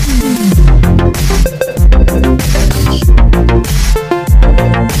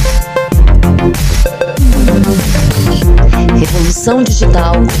Revolução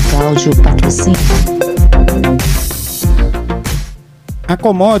Digital com Cláudio Patrocínio. A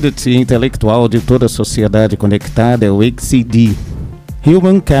commodity intelectual de toda a sociedade conectada é o HCD,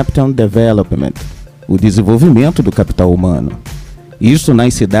 Human Capital Development, o desenvolvimento do capital humano. Isso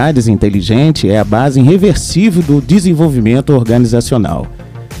nas cidades inteligentes é a base irreversível do desenvolvimento organizacional.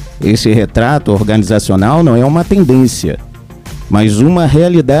 Esse retrato organizacional não é uma tendência, mas uma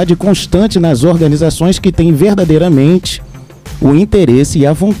realidade constante nas organizações que têm verdadeiramente o interesse e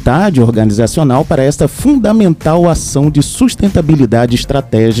a vontade organizacional para esta fundamental ação de sustentabilidade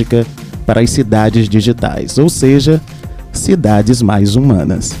estratégica para as cidades digitais, ou seja, cidades mais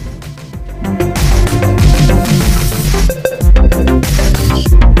humanas.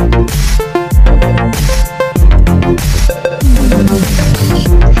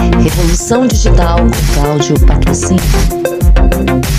 Revolução Digital com Cláudio Patrocínio.